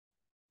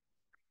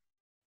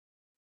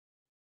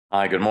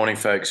Hi, good morning,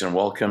 folks, and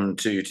welcome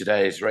to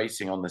today's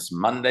racing on this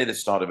Monday, the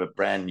start of a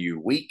brand new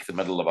week, the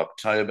middle of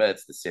October.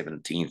 It's the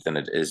 17th, and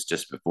it is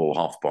just before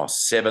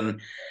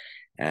 7:30.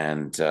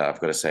 And I've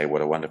got to say,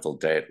 what a wonderful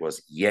day it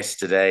was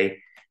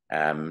yesterday.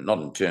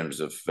 Not in terms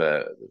of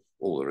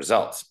all the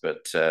results,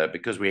 but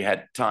because we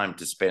had time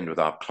to spend with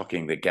our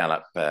Clocking the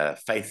Gallop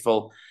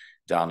faithful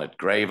down at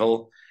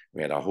Greyville.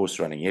 We had our horse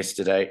running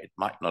yesterday. It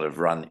might not have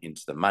run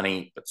into the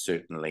money, but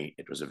certainly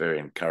it was a very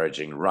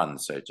encouraging run.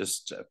 So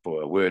just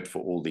for a word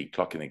for all the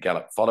Clocking the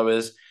Gallop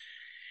followers,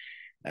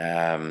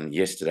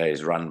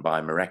 yesterday's run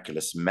by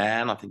Miraculous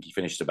Man. I think he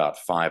finished about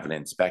 5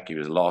 lengths back. He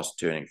was last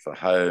turning for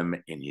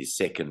home in his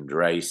second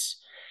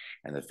race,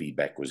 and the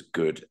feedback was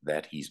good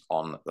that he's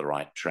on the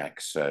right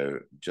track. So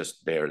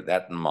just bear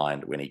that in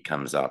mind when he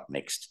comes out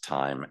next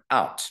time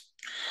out.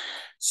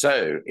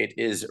 So it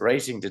is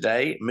racing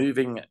today,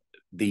 moving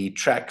the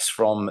tracks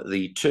from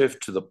the turf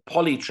to the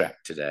Polytrack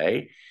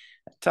today.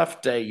 A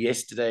tough day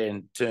yesterday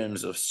in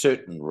terms of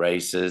certain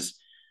races,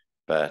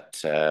 but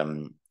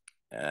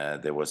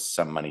there was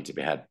some money to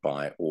be had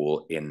by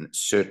all in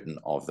certain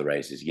of the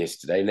races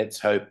yesterday. Let's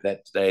hope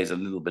that today is a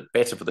little bit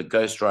better for the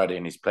Ghostryder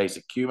in his place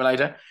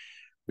accumulator,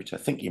 which I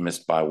think he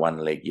missed by one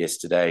leg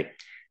yesterday.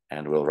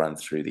 And we'll run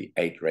through the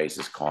 8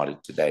 races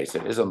carded today.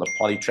 So it is on the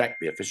Polytrack.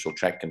 The official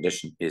track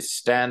condition is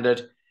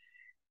standard.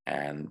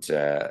 And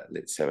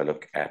let's have a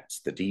look at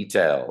the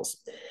details.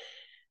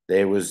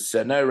 There was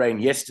no rain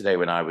yesterday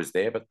when I was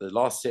there, but the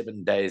last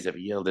 7 days have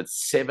yielded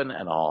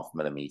 7.5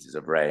 millimeters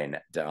of rain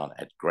down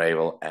at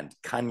Greyville, and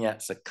Kanya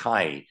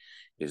Sakai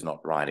is not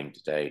riding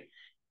today.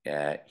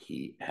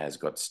 He has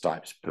got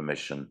Stipe's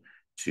permission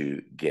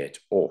to get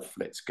off.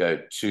 Let's go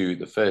to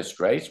the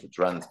first race, which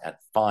runs at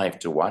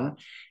 5-1.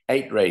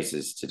 8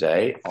 races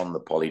today on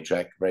the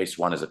Polytrack. Race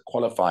 1 is a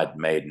qualified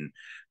maiden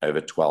over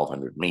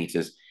 1,200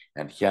 meters.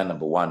 And here,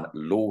 number 1,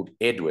 Lord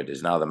Edward,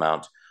 is now the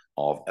mount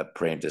of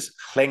apprentice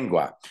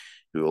Hlengwa,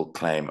 who will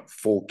claim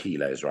 4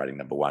 kilos riding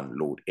number 1,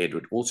 Lord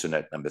Edward. Also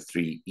note number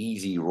 3,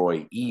 Easy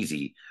Roy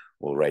Easy,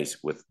 will race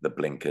with the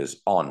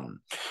blinkers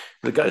on.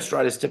 The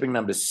Ghostryder's tipping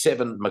number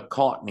 7,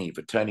 McCartney,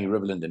 for Tony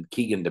Riverland and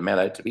Keegan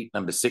DeMello to beat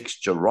number 6,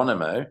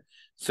 Geronimo.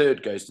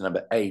 Third goes to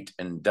number 8,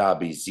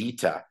 Ndabi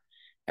Zita.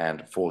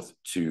 And fourth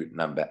to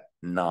number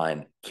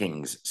 9,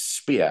 King's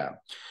Spear.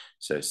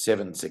 So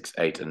 7, 6,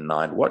 8, and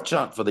 9. Watch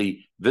out for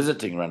the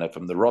visiting runner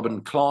from the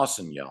Robin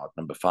Clarkson yard,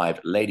 number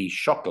 5, Lady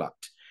Shocklight,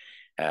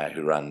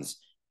 who runs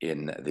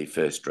in the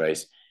first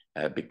race,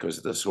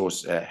 because this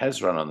horse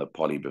has run on the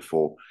Poly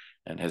before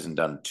and hasn't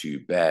done too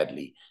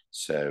badly.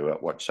 So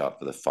watch out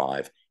for the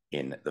 5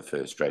 in the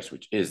first race,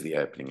 which is the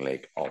opening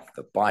leg of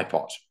the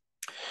bipot.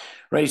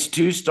 Race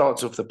 2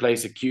 starts off the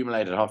place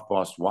accumulated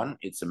 1:30.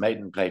 It's a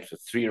maiden plate for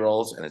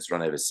 3-year-olds, and it's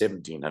run over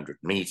 1,700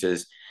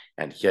 meters.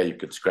 And here you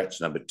could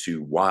scratch number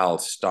 2, Wild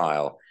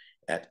Style.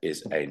 That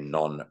is a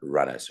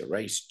non-runner. So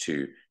race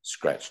 2,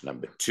 scratch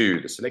number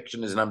 2. The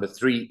selection is number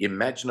 3,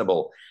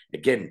 Imaginable.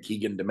 Again,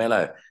 Keegan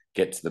DeMello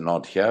gets the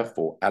nod here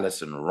for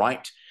Alison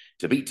Wright.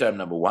 To beat home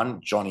number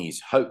 1,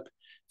 Johnny's Hope.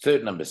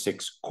 Third, number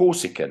 6,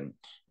 Corsican.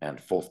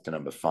 And fourth to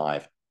number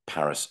 5,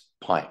 Paris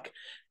Pike.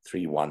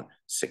 3, 1,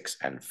 6,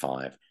 and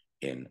 5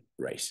 in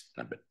race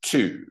number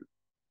 2.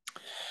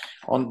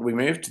 We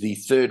move to the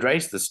third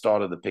race, the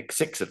start of the pick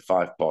 6 at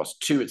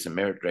 2:05. It's a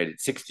merit-rated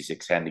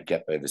 66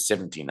 handicap over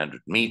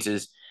 1,700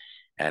 meters.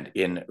 And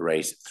in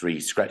race 3,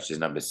 scratches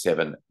number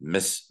 7,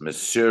 Miss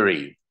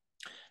Missouri.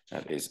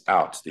 That is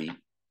out. The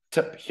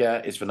tip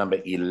here is for number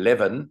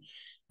 11.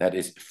 That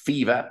is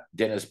Fever,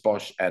 Dennis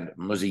Bosch and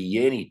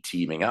Muzieni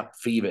teaming up.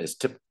 Fever is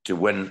tipped to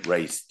win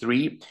race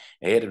 3,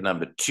 ahead of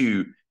number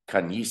 2,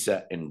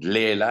 Kanyisa and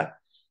Lela.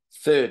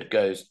 Third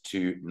goes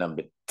to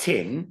number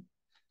 10.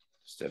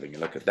 Just having a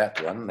look at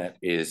that one. That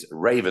is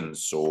Raven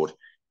Sword.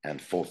 And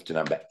fourth to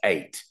number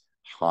 8,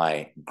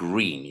 High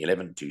Green.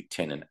 11, 2,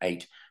 10, and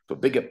 8. For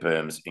bigger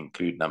perms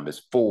include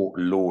numbers 4,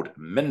 Lord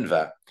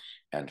Minva,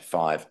 and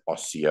 5,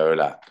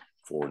 Osceola.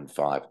 4 and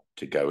 5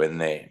 to go in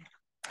there.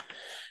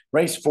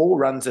 Race 4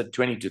 runs at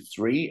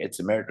 20-3. It's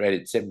a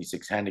merit-rated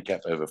 76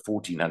 handicap over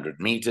 1,400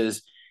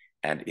 meters.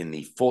 And in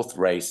the fourth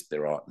race,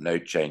 there are no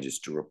changes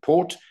to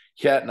report.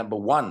 Here, number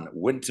 1,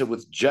 Winter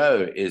with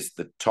Joe, is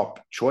the top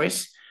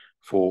choice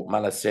for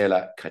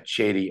Malasela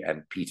Kacheri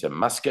and Peter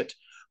Muscat.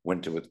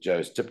 Winter with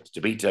Joe's tipped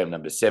to beat home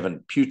number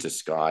 7, Pewter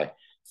Sky.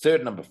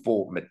 Third, number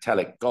 4,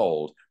 Metallic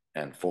Gold.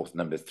 And fourth,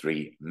 number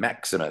 3,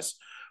 Maximus.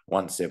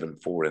 1, 7,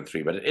 4, and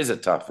 3. But it is a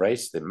tough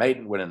race. The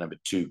maiden winner, number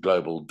 2,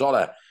 Global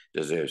Dollar,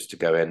 deserves to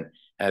go in,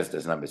 as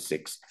does number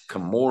 6,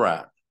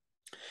 Kimura.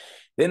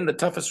 Then the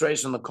toughest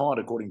race on the card,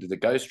 according to the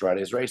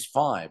Ghostryder, is race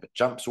 5. It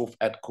jumps off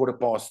at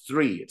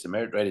 3:15. It's a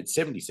merit-rated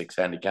 76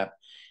 handicap,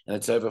 and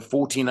it's over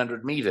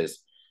 1,400 meters.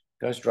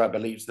 Ghostryder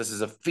believes this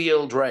is a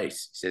field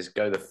race. He says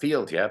go the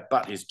field here,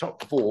 but his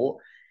top 4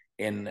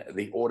 in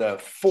the order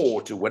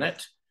 4 to win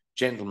it.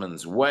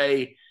 Gentleman's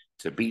Way,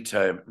 to beat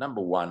home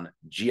number 1,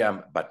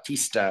 Giam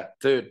Batista.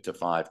 Third to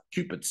 5,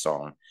 Cupid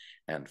Song.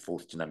 And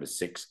fourth to number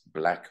 6,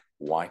 Black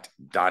White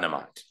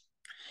Dynamite.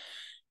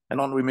 And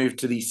on we move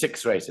to the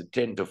sixth race at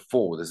 10 to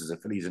 4. This is a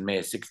fillies and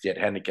mares 68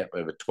 handicap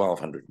over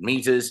 1,200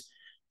 meters.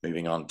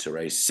 Moving on to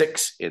race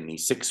 6. In the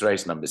sixth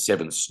race, number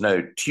 7,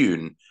 Snow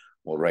Tune,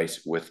 will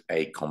race with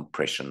a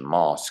compression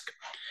mask.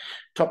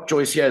 Top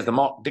choice here is the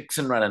Mark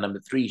Dixon runner,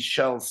 number 3,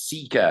 Shell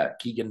Seeker.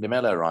 Keegan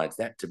DeMello rides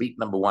that to beat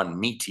number 1,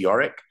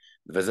 Meteoric,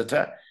 the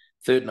visitor.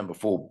 Third, number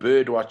 4,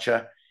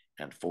 Birdwatcher.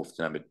 And fourth,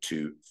 number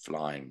 2,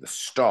 Flying the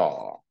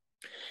Star.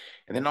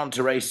 And then on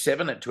to race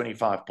 7 at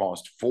 25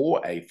 past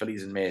 4, a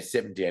fillies and mares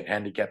 78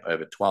 handicap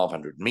over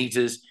 1,200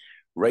 meters.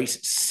 Race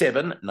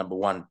 7, number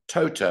 1,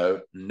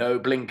 Toto, no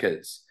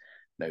blinkers.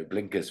 No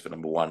blinkers for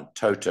number 1,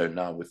 Toto,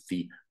 now with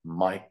the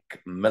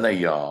Mike Miller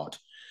yard.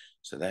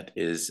 So that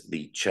is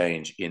the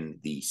change in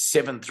the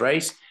 7th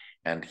race.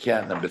 And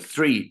here, number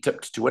 3,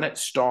 tipped to win it,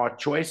 Star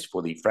Choice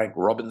for the Frank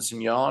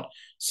Robinson yard.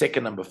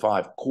 Second, number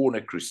 5,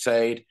 Corner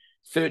Crusade.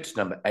 Third,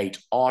 number 8,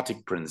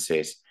 Arctic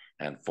Princess.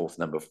 And fourth,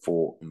 number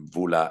 4,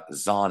 Mvula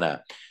Zana.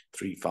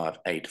 3, 5,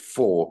 8,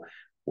 4.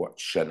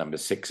 Watch number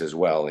 6 as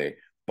well. They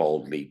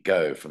boldly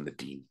go from the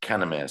Dean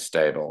Canamere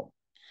stable.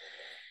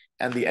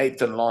 And the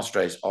 8th and last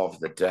race of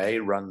the day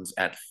runs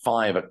at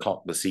 5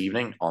 o'clock this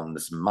evening on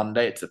this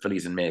Monday. It's the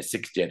fillies and mares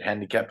 68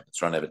 handicap.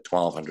 It's run over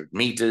 1,200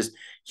 meters.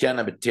 Here,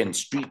 number 10,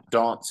 Street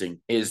Dancing,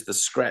 is the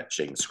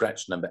scratching.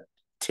 Scratch number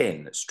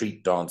 10,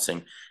 Street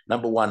Dancing.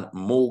 Number 1,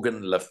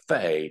 Morgan Le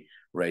Fay,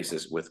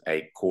 races with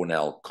a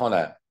Cornell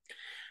collar.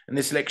 And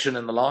this selection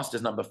in the last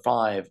is number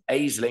 5,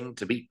 Aisling,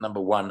 to beat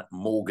number 1,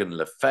 Morgan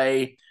Le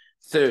Fay.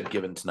 Third,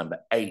 given to number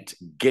 8,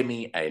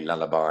 Gimme a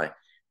Lullaby.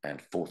 And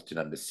fourth to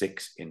number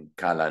 6 in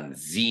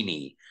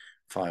Kalanzini.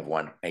 5,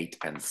 1, 8,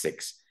 and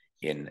 6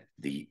 in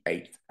the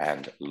 8th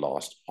and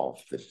last of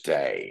the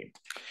day.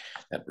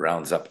 That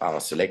rounds up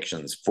our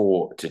selections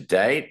for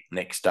today.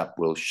 Next up,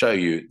 we'll show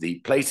you the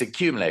place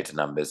accumulator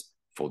numbers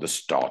for the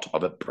start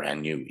of a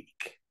brand new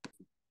week.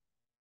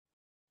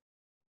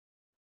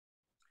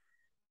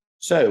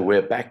 So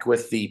we're back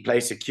with the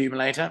place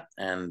accumulator,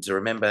 and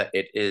remember,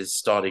 it is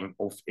starting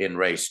off in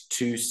race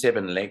 2,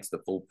 7 legs. The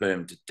full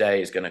perm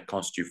today is going to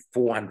cost you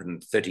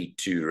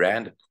 432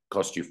 Rand. It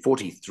cost you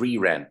 43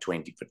 Rand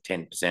 20 for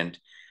 10%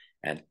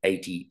 and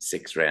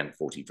 86 Rand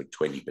 40 for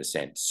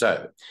 20%.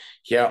 So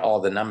here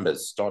are the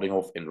numbers. Starting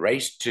off in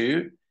race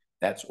 2,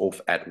 that's off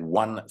at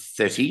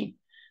 130.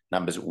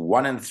 Numbers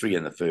 1 and 3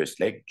 in the first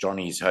leg,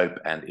 Johnny's Hope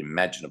and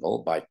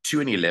Imaginable. By 2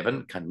 and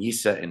 11,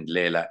 Kanisa and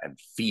Lela and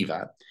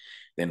Fever.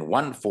 Then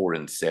 1, 4,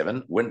 and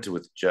 7, Winter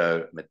with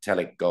Joe,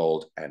 Metallic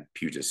Gold, and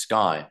Pewter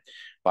Sky.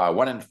 By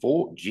 1 and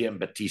 4, GM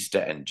Batista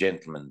and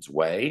Gentleman's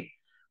Way.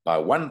 By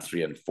 1,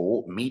 3, and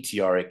 4,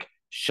 Meteoric,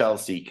 Shell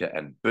Seeker,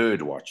 and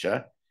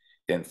Birdwatcher.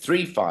 Then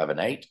 3, 5, and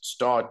 8,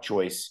 Star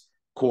Choice,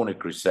 Corner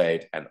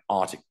Crusade, and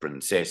Arctic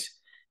Princess.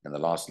 And the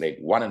last leg,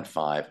 1 and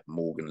 5,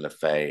 Morgan Le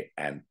Fay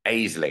and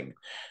Aisling.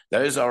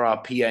 Those are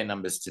our PA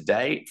numbers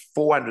today,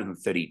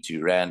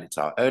 432 Rand. It's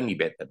our only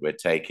bet that we're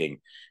taking,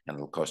 and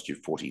it'll cost you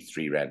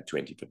 43 Rand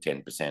 20 for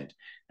 10%.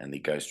 And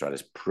the Ghostryder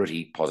is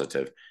pretty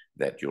positive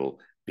that you'll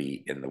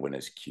be in the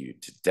winner's queue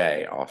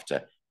today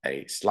after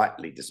a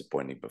slightly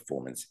disappointing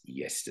performance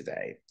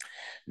yesterday.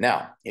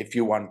 Now, if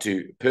you want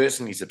to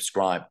personally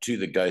subscribe to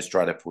the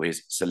Ghostryder for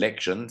his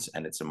selections,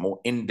 and it's a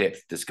more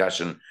in-depth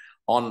discussion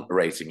on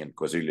racing in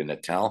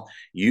KwaZulu-Natal,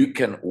 you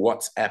can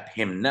WhatsApp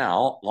him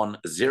now on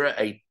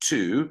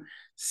 082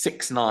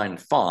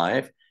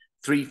 695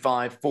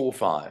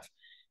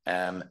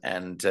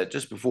 3545.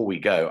 Just before we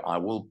go, I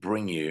will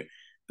bring you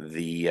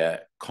the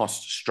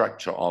cost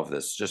structure of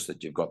this, just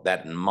that you've got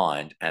that in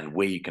mind and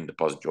where you can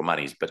deposit your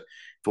monies. But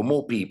for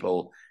more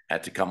people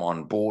to come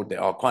on board,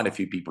 there are quite a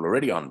few people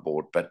already on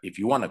board, but if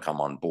you want to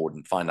come on board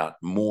and find out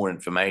more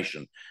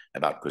information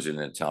about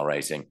KwaZulu-Natal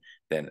racing,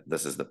 then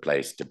this is the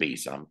place to be.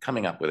 So I'm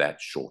coming up with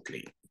that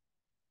shortly.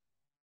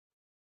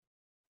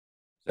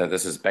 So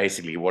this is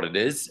basically what it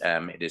is.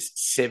 It is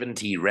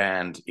 70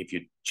 Rand if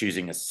you're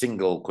choosing a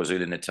single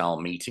KwaZulu-Natal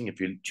meeting.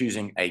 If you're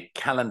choosing a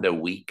calendar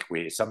week,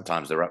 where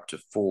sometimes they're up to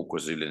 4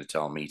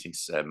 KwaZulu-Natal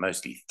meetings,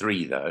 mostly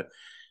 3 though,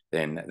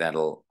 then that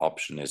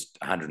option is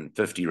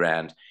 150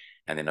 Rand,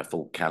 and then a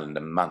full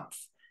calendar month.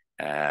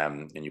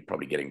 And you're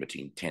probably getting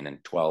between 10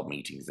 and 12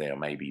 meetings there, or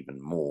maybe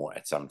even more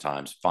at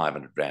sometimes,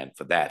 500 Rand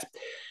for that.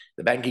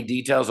 The banking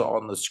details are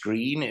on the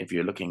screen if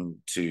you're looking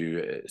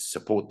to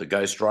support the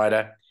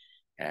Ghostryder.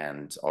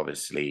 And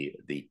obviously,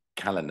 the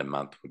calendar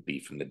month would be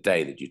from the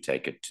day that you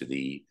take it to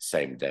the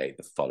same day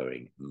the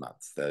following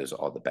month. Those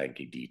are the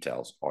banking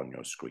details on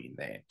your screen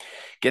there.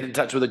 Get in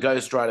touch with the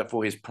Ghostryder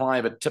for his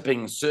private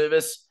tipping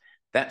service.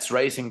 That's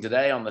racing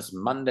today on this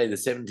Monday, the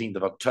 17th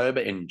of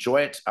October.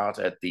 Enjoy it out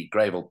at the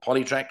Greyville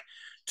Polytrack.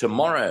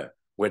 Tomorrow,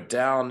 we're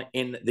down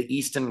in the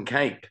Eastern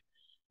Cape.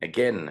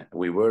 Again,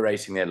 we were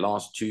racing there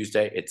last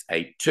Tuesday. It's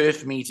a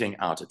turf meeting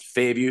out at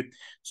Fairview.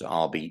 So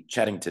I'll be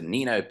chatting to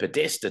Nino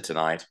Podesta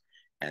tonight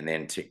and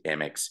then to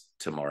MX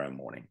tomorrow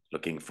morning.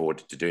 Looking forward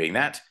to doing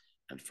that.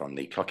 And from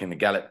the Clocking the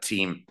Gallop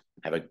team,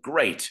 have a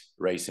great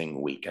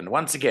racing week. And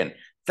once again,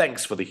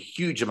 thanks for the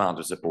huge amount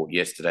of support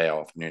yesterday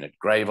afternoon at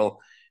Greyville.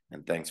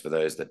 And thanks for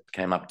those that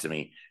came up to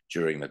me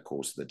during the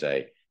course of the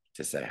day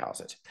to say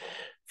how's it.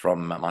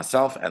 From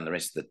myself and the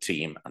rest of the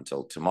team,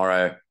 until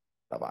tomorrow,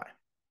 bye-bye.